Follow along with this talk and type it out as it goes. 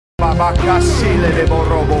Babakasile le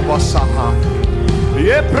borobo basaha.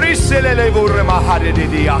 Ye prisele le vorre mahade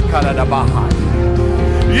di akala da bahai.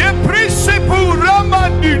 Ye prise purama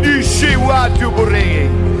di shiwa dubure.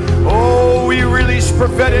 Oh, we release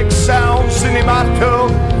prophetic sounds in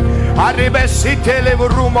Imato. Aribesite le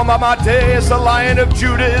voruma mamate as the Lion of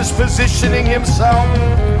Judah is positioning himself.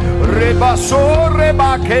 Rebaso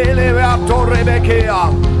rebakele rapto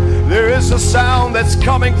rebekea. There is a sound that's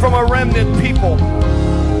coming from a remnant people.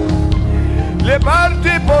 Le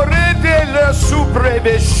parte porete le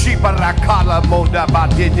supreme shibarakala moda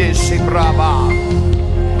batete shibraba.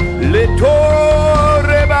 Le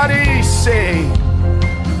torre barise.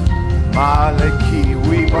 Malaki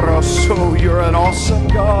wibroso. You're an awesome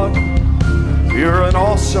God. You're an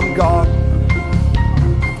awesome God.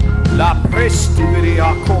 La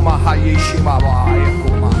prestiviria koma hayishima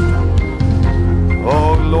yakoma.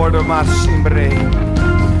 Oh Lord of my simbre.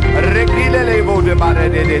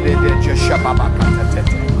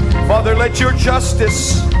 Father, let your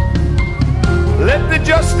justice, let the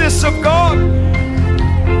justice of God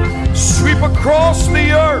sweep across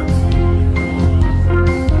the earth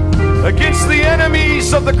against the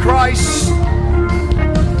enemies of the Christ.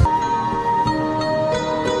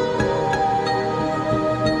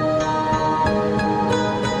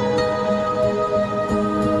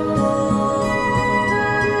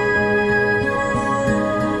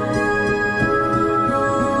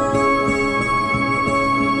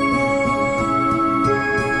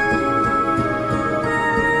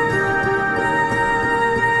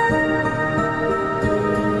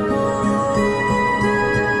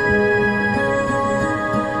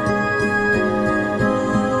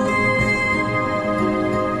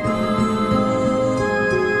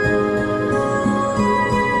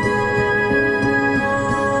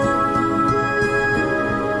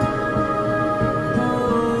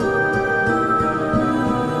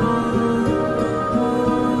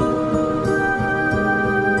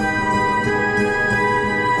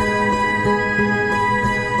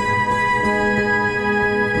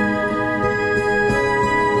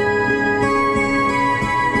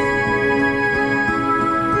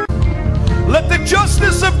 Let the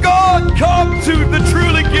justice of God come to the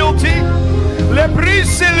truly guilty.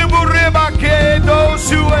 Those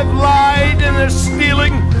who have lied and are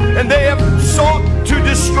stealing and they have sought to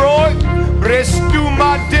destroy.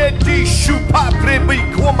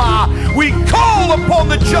 We call upon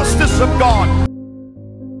the justice of God.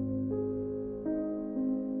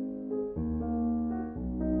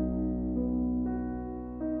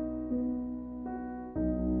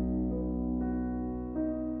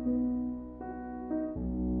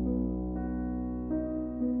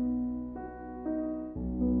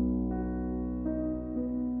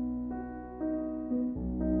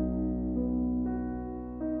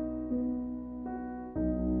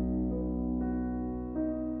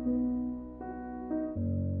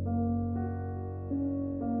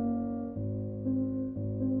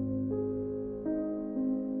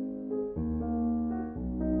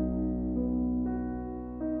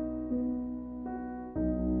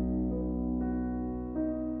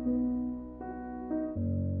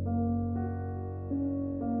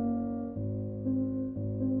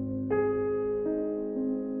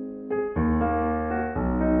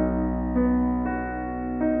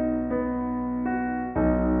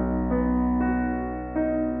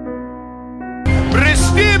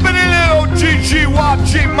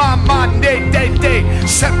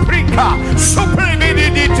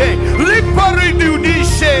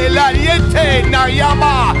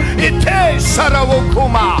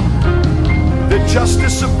 The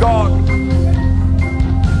justice of God.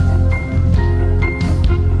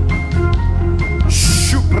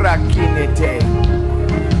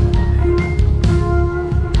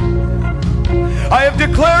 I have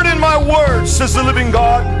declared in my word, says the living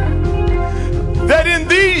God, that in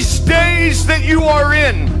these days that you are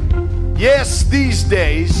in, yes, these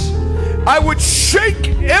days, I would shake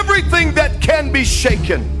everything that can be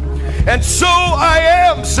shaken. And so I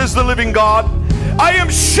am, says the living God. I am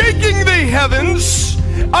shaking the heavens,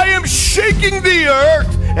 I am shaking the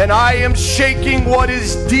earth, and I am shaking what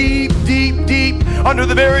is deep, deep, deep under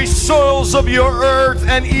the very soils of your earth,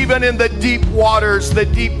 and even in the deep waters, the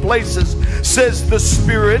deep places, says the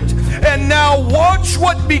Spirit. And now watch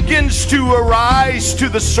what begins to arise to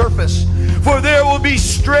the surface. For there will be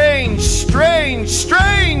strange, strange,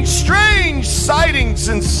 strange, strange sightings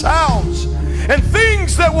and sounds and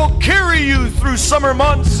things that will carry you through summer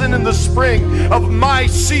months and in the spring of my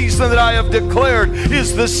season that I have declared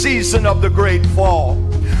is the season of the great fall.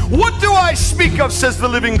 What do I speak of, says the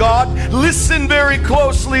living God? Listen very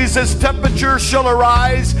closely. Says temperatures shall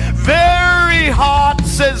arise very hot,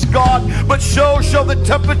 says God, but so shall the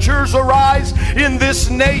temperatures arise in this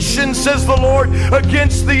nation, says the Lord,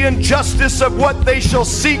 against the injustice of what they shall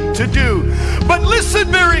seek to do. But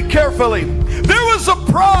listen very carefully. There was a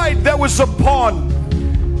pride that was upon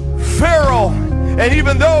Pharaoh and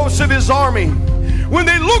even those of his army when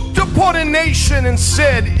they looked upon a nation and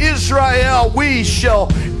said, Israel, we shall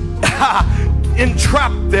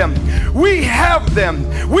entrap them. We have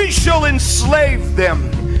them. We shall enslave them.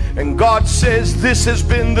 And God says this has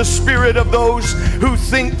been the spirit of those who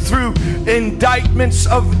think through indictments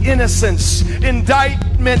of innocence,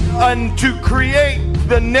 indictment unto create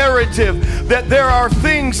the narrative that there are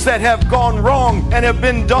things that have gone wrong and have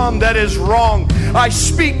been done that is wrong. I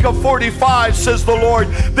speak of 45, says the Lord.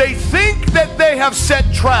 They think that they have set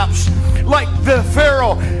traps like the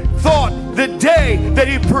Pharaoh thought the day that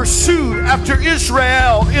he pursued after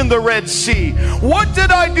Israel in the Red Sea. What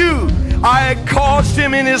did I do? I had caused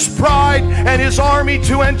him in his pride and his army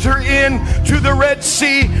to enter into the Red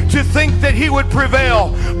Sea to think that he would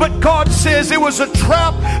prevail. But God says it was a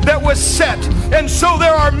trap that was set. And so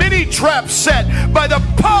there are many traps set by the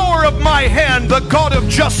power of my hand, the God of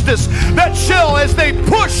justice, that shall, as they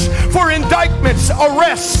push for indictments,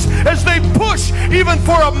 arrests, as they push even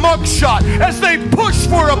for a mugshot, as they push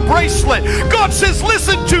for a bracelet, God says,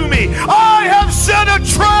 listen to me. I have set a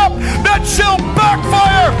trap that shall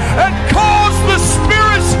backfire and cause the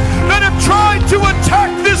spirits that have tried to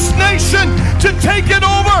attack this nation to take it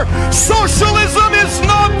over. Socialism is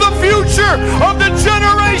not the future of the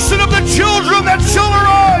generation of the children that shall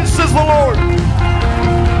arise, says the Lord.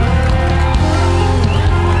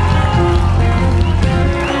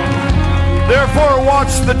 Therefore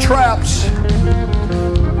watch the traps,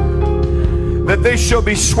 that they shall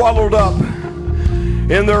be swallowed up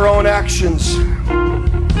in their own actions.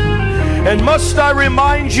 And must I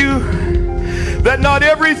remind you that not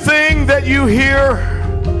everything that you hear,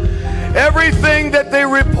 everything that they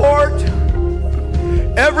report,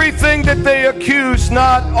 everything that they accuse,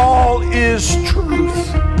 not all is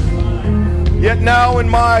truth. Yet now in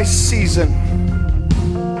my season,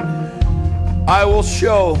 I will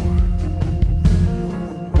show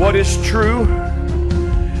what is true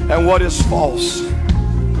and what is false.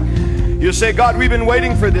 You say, God, we've been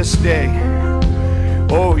waiting for this day.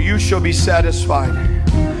 Oh, you shall be satisfied.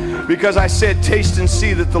 Because I said, taste and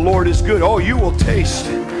see that the Lord is good. Oh, you will taste.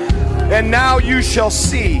 And now you shall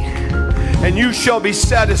see, and you shall be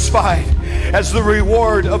satisfied, as the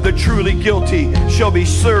reward of the truly guilty shall be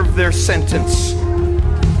served their sentence.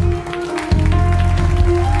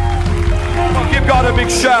 Oh, give God a big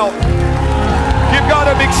shout. Give God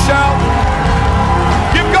a big shout.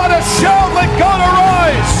 Give God a shout. Let God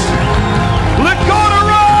arise. Let God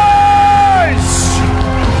arise.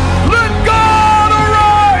 Let God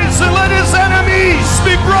arise and let his enemies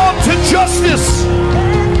be brought to justice.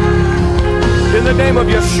 In the name of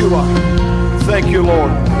Yeshua. Thank you,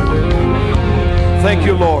 Lord. Thank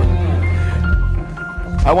you, Lord.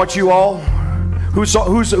 I want you all who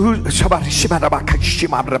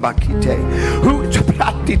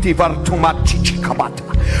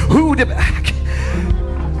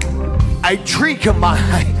I drink my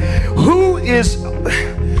who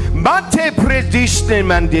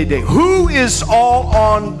is all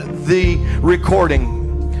on the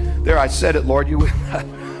recording? There, I said it, Lord. You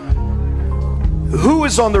who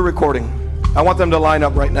is on the recording? I want them to line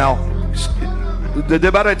up right now.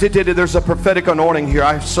 There's a prophetic anointing here.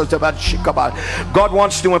 God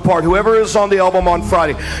wants to impart. Whoever is on the album on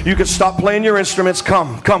Friday, you can stop playing your instruments.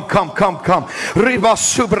 Come.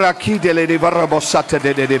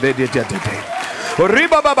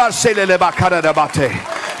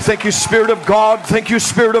 Thank you, Spirit of God. Thank you,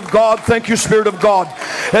 Spirit of God. Thank you, Spirit of God.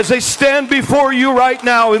 As they stand before you right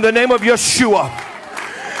now in the name of Yeshua,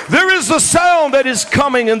 there is a sound that is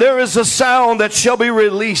coming, and there is a sound that shall be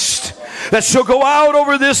released, that shall go out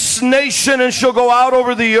over this nation and shall go out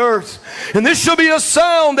over the earth. And this shall be a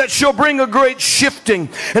sound that shall bring a great shifting.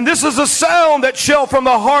 And this is a sound that shall from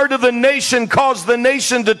the heart of the nation cause the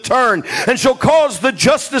nation to turn, and shall cause the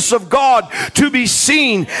justice of God to be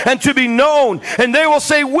seen and to be known. And they will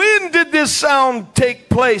say, when did this sound take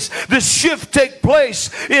place, this shift take place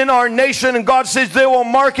in our nation? And God says they will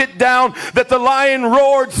mark it down that the lion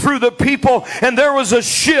roared through the people and there was a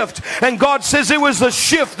shift. And God says it was a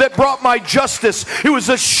shift that brought my justice. It was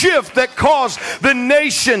a shift that caused the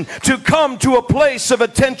nation to come come to a place of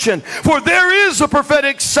attention. For there is a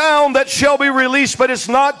prophetic sound that shall be released, but it's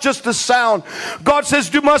not just a sound. God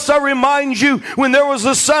says, must I remind you, when there was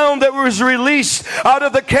a sound that was released out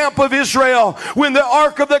of the camp of Israel, when the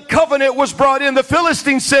Ark of the Covenant was brought in, the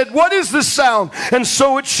Philistines said, what is this sound? And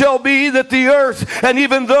so it shall be that the earth, and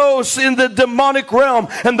even those in the demonic realm,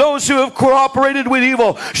 and those who have cooperated with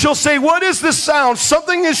evil, shall say, what is this sound?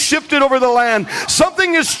 Something has shifted over the land.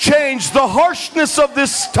 Something has changed. The harshness of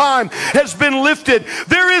this time has been lifted.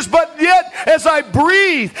 There is, but yet, as I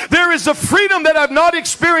breathe, there is a freedom that I've not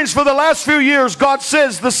experienced for the last few years. God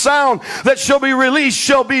says the sound that shall be released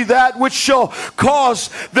shall be that which shall cause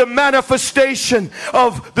the manifestation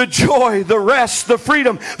of the joy, the rest, the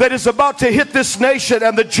freedom that is about to hit this nation,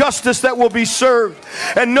 and the justice that will be served.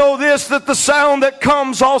 And know this, that the sound that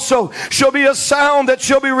comes also shall be a sound that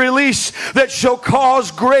shall be released, that shall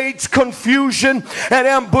cause great confusion and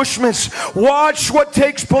ambushments. Watch what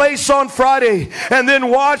takes place on Friday, and then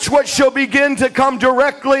watch what shall begin to come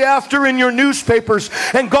directly after in your newspapers.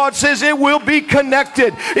 And God says it will be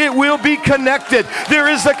connected. It will be connected. There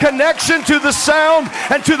is a connection to the sound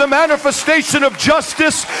and to the manifestation of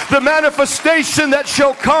justice, the manifestation that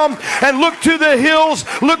shall come. And look to the hills,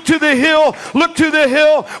 look to the hill, look to the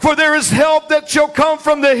hill, for there is help that shall come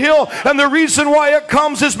from the hill. And the reason why it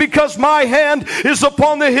comes is because my hand is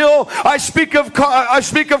upon the hill. I speak of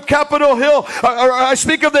Capitol Hill, or I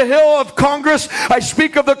speak of the hill of Congress. I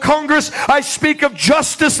speak of the Congress. I speak of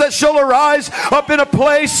justice that shall arise up in a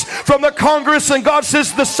place from the Congress. And God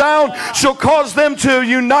says the sound shall cause them to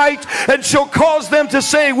unite, and shall cause them to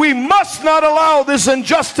say, we must not allow this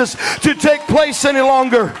injustice to take place any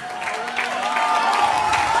longer.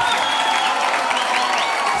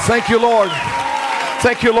 Thank you, Lord.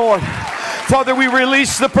 Thank you, Lord. Father, we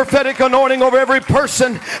release the prophetic anointing over every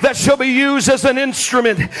person that shall be used as an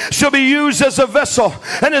instrument, shall be used as a vessel.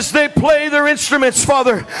 And as they play their instruments,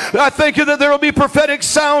 Father, I thank you that there will be prophetic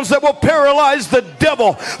sounds that will paralyze the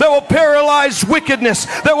devil, that will paralyze wickedness,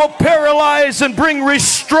 that will paralyze and bring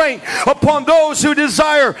restraint upon those who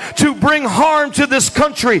desire to bring harm to this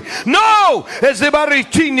country. No!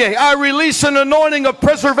 I release an anointing of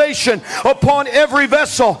preservation upon every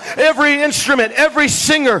vessel, every instrument, every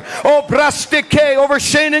singer. Oh, over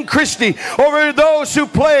Shane and Christy, over those who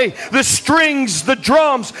play the strings, the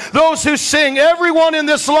drums, those who sing, everyone in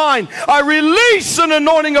this line. I release an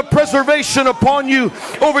anointing of preservation upon you,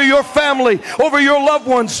 over your family, over your loved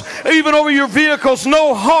ones, even over your vehicles.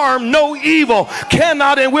 No harm, no evil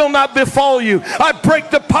cannot and will not befall you. I break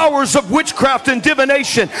the powers of witchcraft and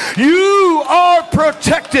divination. You are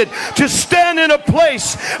protected to stand in a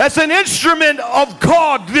place as an instrument of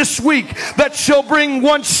God this week that shall bring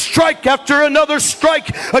one strike after another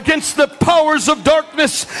strike against the powers of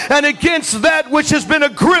darkness and against that which has been a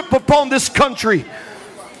grip upon this country.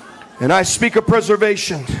 And I speak of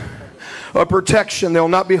preservation, of protection. They'll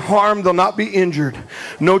not be harmed, they'll not be injured.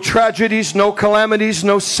 No tragedies, no calamities,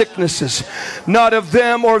 no sicknesses, not of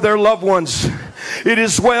them or their loved ones. It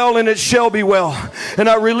is well, and it shall be well. And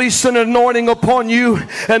I release an anointing upon you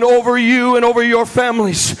and over your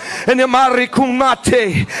families. And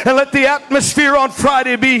let the atmosphere on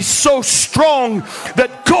Friday be so strong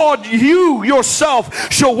that God, you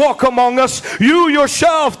yourself shall walk among us. You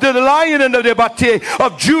yourself, the Lion and the Debate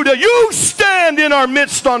of Judah, you stand in our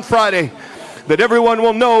midst on Friday. That everyone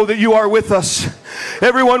will know that you are with us.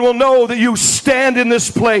 Everyone will know that you stand in this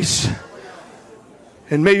place.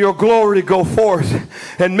 And may your glory go forth,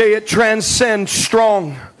 and may it transcend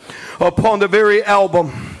strong upon the very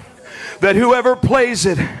album, that whoever plays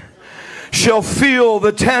it shall feel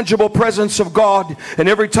the tangible presence of God. And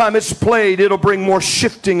every time it's played, it'll bring more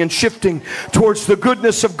shifting and shifting towards the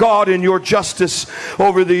goodness of God and your justice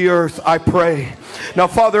over the earth, I pray. Now,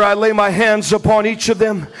 Father, I lay my hands upon each of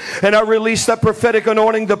them, and I release that prophetic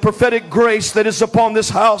anointing, the prophetic grace that is upon this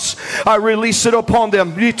house. I release it upon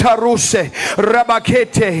them. Ritaruse,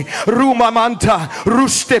 rabakete, rumamanta,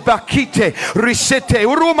 ruste bakite, risete,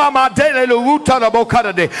 rumamadele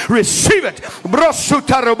luutarabokarade. Receive it.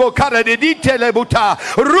 Brosutarabokarade ditelebuta.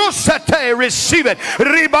 Rusate, receive it.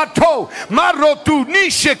 Ribato, marotu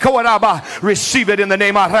nishe kawaraba. Receive it in the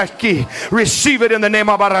name of Araki. Receive it in the name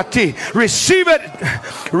of Arati. Receive it.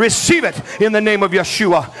 Receive it in the name of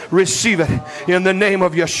Yeshua. Receive it in the name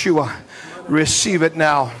of Yeshua. Receive it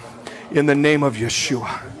now in the name of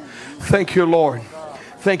Yeshua. Thank you, Lord.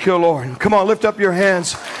 Thank you, Lord. Come on, lift up your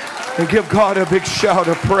hands and give God a big shout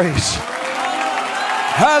of praise.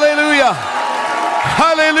 Hallelujah.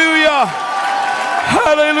 Hallelujah.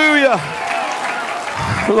 Hallelujah.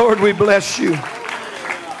 Lord, we bless you.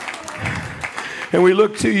 And we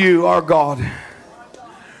look to you, our God.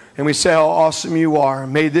 And we say how awesome you are.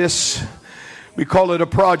 May this, we call it a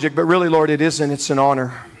project, but really, Lord, it isn't. It's an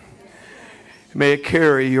honor. May it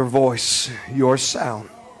carry your voice, your sound.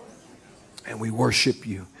 And we worship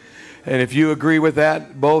you. And if you agree with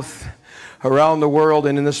that, both around the world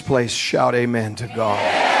and in this place, shout amen to God.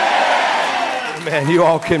 Amen. You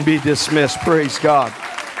all can be dismissed. Praise God.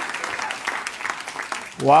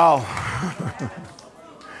 Wow.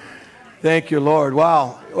 Thank you, Lord.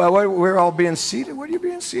 Wow. Well, we're all being seated. What are you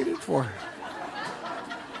being seated for?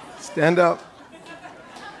 Stand up.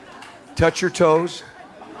 Touch your toes.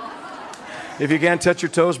 If you can't touch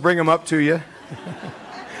your toes, bring them up to you.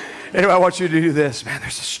 Anyway, I want you to do this. Man,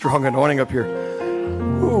 there's a strong anointing up here.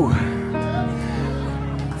 Ooh.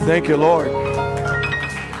 Thank you, Lord.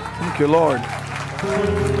 Thank you, Lord.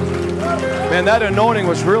 Man, that anointing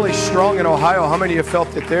was really strong in Ohio. How many of you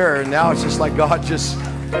felt it there? And now it's just like God just...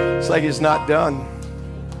 It's like He's not done.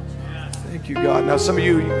 Thank you, God. Now, some of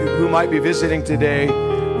you who might be visiting today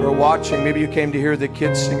or watching, maybe you came to hear the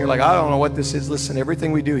kids sing. You're like, I don't know what this is. Listen,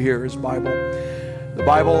 everything we do here is Bible. The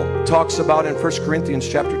Bible talks about in 1 Corinthians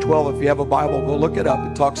chapter 12, if you have a Bible, go look it up.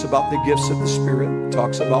 It talks about the gifts of the Spirit. It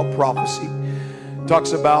talks about prophecy. It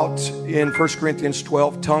talks about, in 1 Corinthians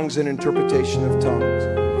 12, tongues and interpretation of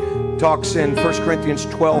tongues. Talks in 1 Corinthians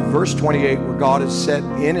 12 verse 28 where God has set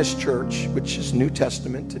in His church, which is New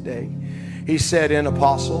Testament today, He set in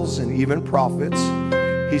apostles and even prophets.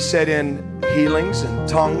 He set in healings and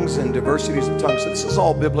tongues and diversities of tongues. So this is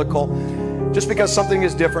all biblical. Just because something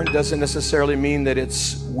is different doesn't necessarily mean that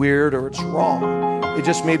it's weird or it's wrong. It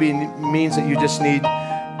just maybe means that you just need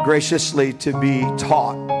graciously to be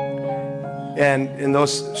taught. And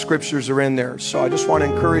those scriptures are in there. So I just want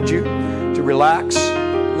to encourage you to relax.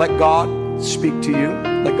 Let God speak to you.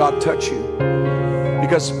 Let God touch you.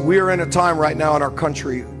 Because we are in a time right now in our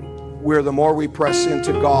country where the more we press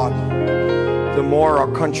into God, the more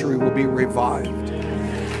our country will be revived.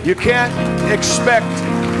 You can't expect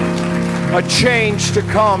a change to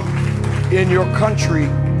come in your country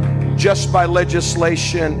just by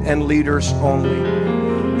legislation and leaders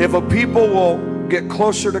only. If a people will get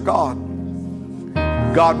closer to God,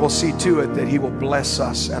 God will see to it that He will bless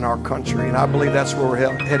us and our country. And I believe that's where we're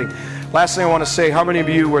heading. Last thing I want to say, how many of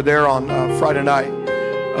you were there on Friday night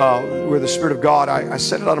where the Spirit of God, I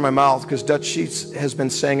said it out of my mouth because Dutch Sheets has been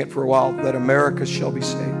saying it for a while, that America shall be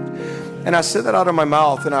saved. And I said that out of my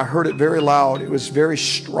mouth and I heard it very loud. It was very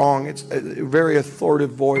strong. It's a very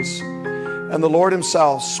authoritative voice. And the Lord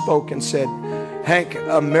Himself spoke and said, Hank,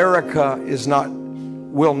 America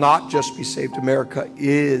will not just be saved. America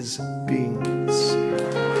is being saved.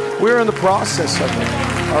 We're in the process of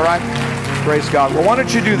it. All right? Praise God. Well, why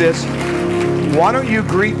don't you do this? Why don't you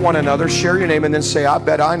greet one another, share your name, and then say, I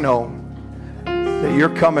bet I know that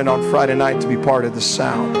you're coming on Friday night to be part of the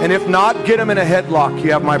sound. And if not, get them in a headlock.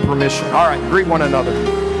 You have my permission. All right, greet one another.